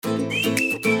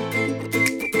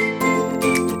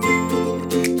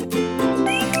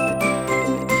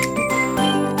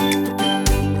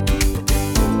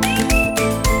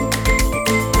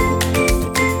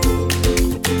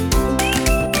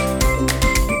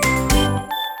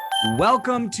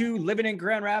Welcome to Living in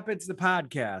Grand Rapids, the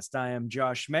podcast. I am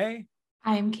Josh May.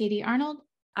 I am Katie Arnold.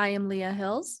 I am Leah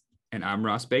Hills. And I'm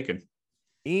Ross Bacon.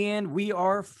 And we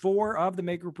are four of the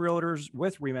Make Group Realtors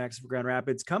with RE/MAX of Grand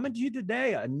Rapids coming to you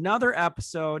today. Another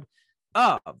episode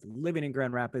of Living in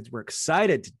Grand Rapids. We're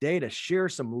excited today to share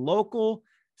some local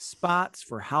spots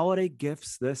for holiday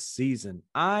gifts this season.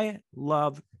 I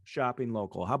love shopping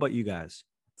local. How about you guys?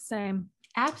 Same.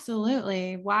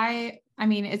 Absolutely.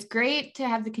 It's great to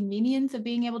have the convenience of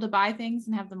being able to buy things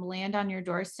and have them land on your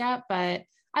doorstep, but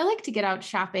I like to get out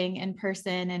shopping in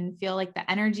person and feel like the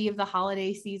energy of the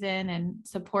holiday season and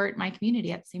support my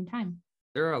community at the same time.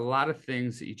 There are a lot of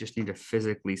things that you just need to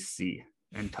physically see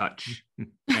and touch.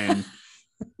 And,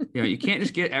 you can't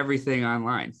just get everything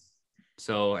online.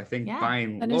 So I think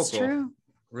buying that local, is true.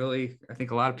 Really, I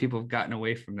think a lot of people have gotten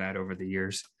away from that over the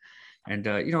years. And,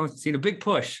 seen a big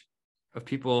push of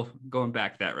people going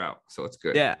back that route. So it's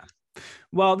good. Yeah.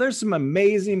 Well, there's some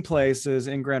amazing places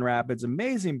in Grand Rapids,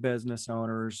 amazing business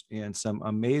owners, and some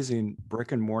amazing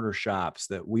brick and mortar shops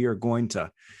that we are going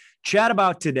to chat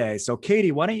about today. So,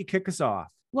 Katie, why don't you kick us off?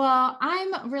 Well,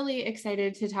 I'm really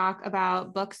excited to talk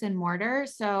about books and mortar.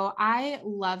 So I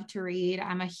love to read.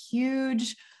 I'm a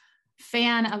huge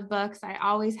fan of books. I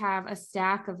always have a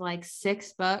stack of like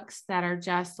 6 books that are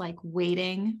just like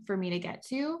waiting for me to get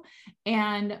to.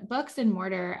 And Books and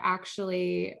Mortar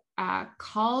actually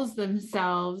calls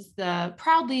themselves the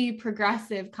proudly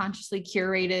progressive, consciously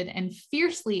curated, and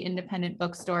fiercely independent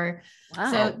bookstore.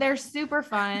 Wow. So they're super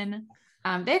fun.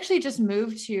 They actually just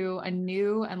moved to a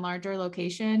new and larger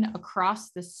location across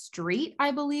the street,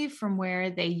 I believe, from where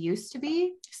they used to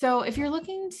be. So if you're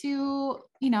looking to,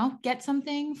 get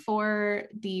something for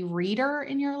the reader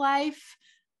in your life,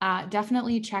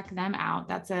 definitely check them out.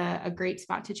 That's a great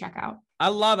spot to check out. I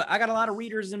love it. I got a lot of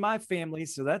readers in my family,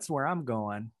 so that's where I'm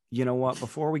going. You know what?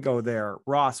 Before we go there,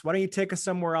 Ross, why don't you take us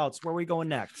somewhere else? Where are we going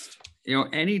next?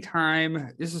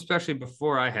 Anytime, this is especially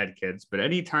before I had kids, but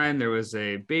anytime there was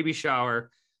a baby shower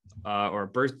or a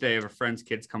birthday of a friend's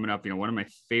kids coming up, one of my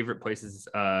favorite places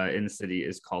in the city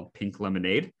is called Pink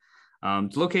Lemonade.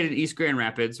 It's located in East Grand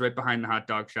Rapids, right behind the hot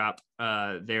dog shop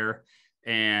there.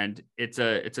 And it's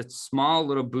a small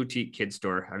little boutique kid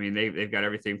store. I mean, they've got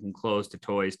everything from clothes to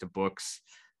toys to books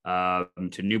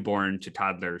to newborn to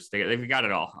toddlers. They've got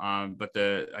it all. But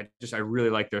I really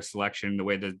like their selection, the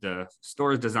way that the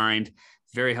store is designed,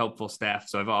 very helpful staff.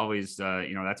 So I've always,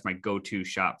 that's my go-to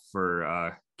shop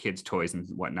for kids' toys and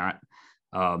whatnot.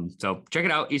 So check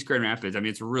it out, East Grand Rapids. I mean,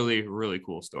 it's a really, really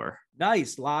cool store.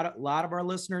 Nice. A lot of our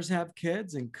listeners have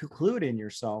kids, including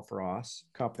yourself, Ross.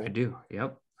 Couple. I do.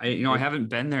 Yep. I haven't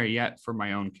been there yet for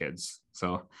my own kids.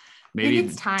 So maybe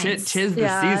it's time. Tis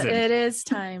the season. It is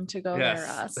time to go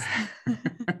Yes. there,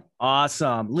 Ross.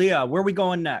 Awesome. Leah, where are we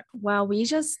going next? Well, we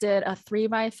just did a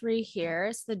 3x3 here.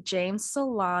 It's the James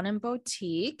Salon and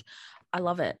Boutique. I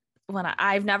love it.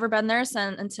 I've never been there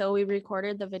until we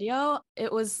recorded the video.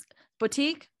 It was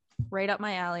boutique, right up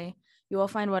my alley. You will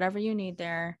find whatever you need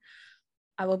there.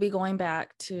 I will be going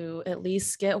back to at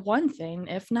least get one thing,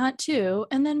 if not 2,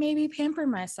 and then maybe pamper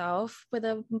myself with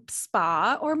a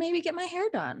spa or maybe get my hair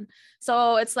done.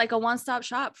 So it's like a one-stop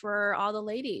shop for all the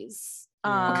ladies.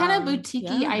 What kind of boutique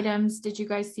items did you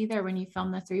guys see there when you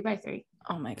filmed the 3x3?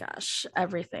 Oh my gosh,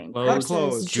 everything.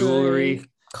 Clothes, jewelry,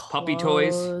 puppy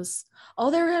toys. Oh,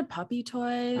 they had puppy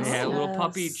toys. I had a little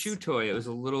puppy chew toy. It was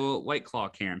a little White Claw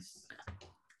can.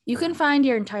 You can find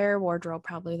your entire wardrobe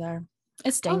probably there.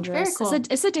 It's dangerous. Very cool.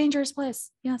 It's a dangerous place.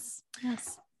 Yes.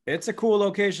 It's a cool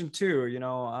location too.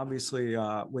 Obviously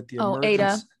with the emergence.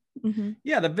 Ada. Mm-hmm.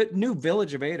 Yeah, the new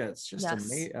Village of Ada. It's just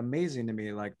Yes. amazing to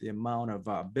me, like the amount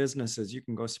of businesses you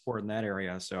can go support in that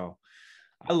area. So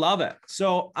I love it.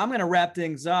 So I'm going to wrap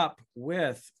things up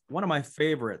with one of my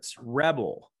favorites,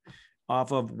 Rebel,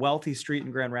 off of Wealthy Street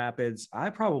in Grand Rapids.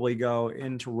 I probably go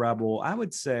into Rebel, I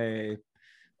would say,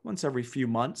 once every few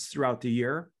months throughout the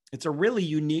year. It's a really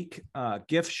unique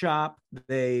gift shop.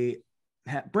 They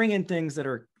bring in things that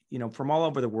are, from all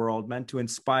over the world, meant to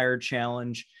inspire,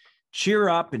 challenge, cheer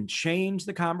up, and change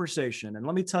the conversation. And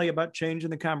let me tell you about changing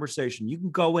the conversation. You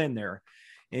can go in there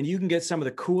and you can get some of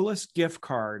the coolest gift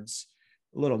cards,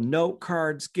 little note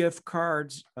cards, gift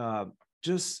cards,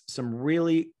 just some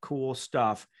really cool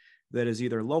stuff that is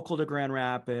either local to Grand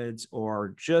Rapids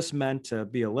or just meant to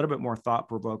be a little bit more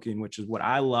thought-provoking, which is what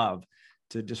I love,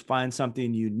 to just find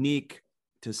something unique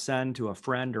to send to a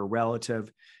friend or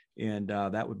relative. And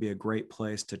that would be a great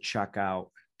place to check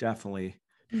out. Definitely.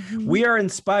 Mm-hmm. We are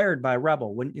inspired by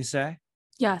Rebel, wouldn't you say?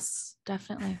 Yes,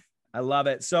 definitely. I love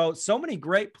it. So many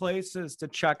great places to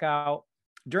check out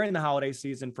during the holiday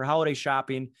season for holiday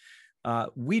shopping.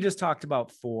 We just talked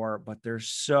about 4, but there's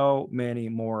so many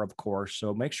more, of course.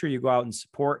 So make sure you go out and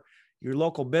support your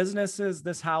local businesses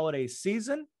this holiday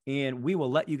season, and we will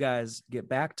let you guys get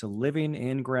back to living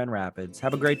in Grand Rapids.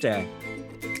 Have a great day.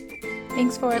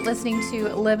 Thanks for listening to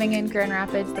Living in Grand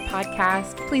Rapids, the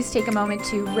podcast. Please take a moment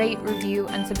to rate, review,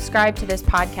 and subscribe to this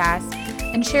podcast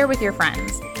and share with your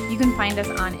friends. You can find us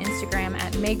on Instagram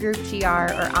at MayGroupGR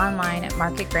or online at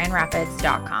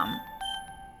marketgrandrapids.com.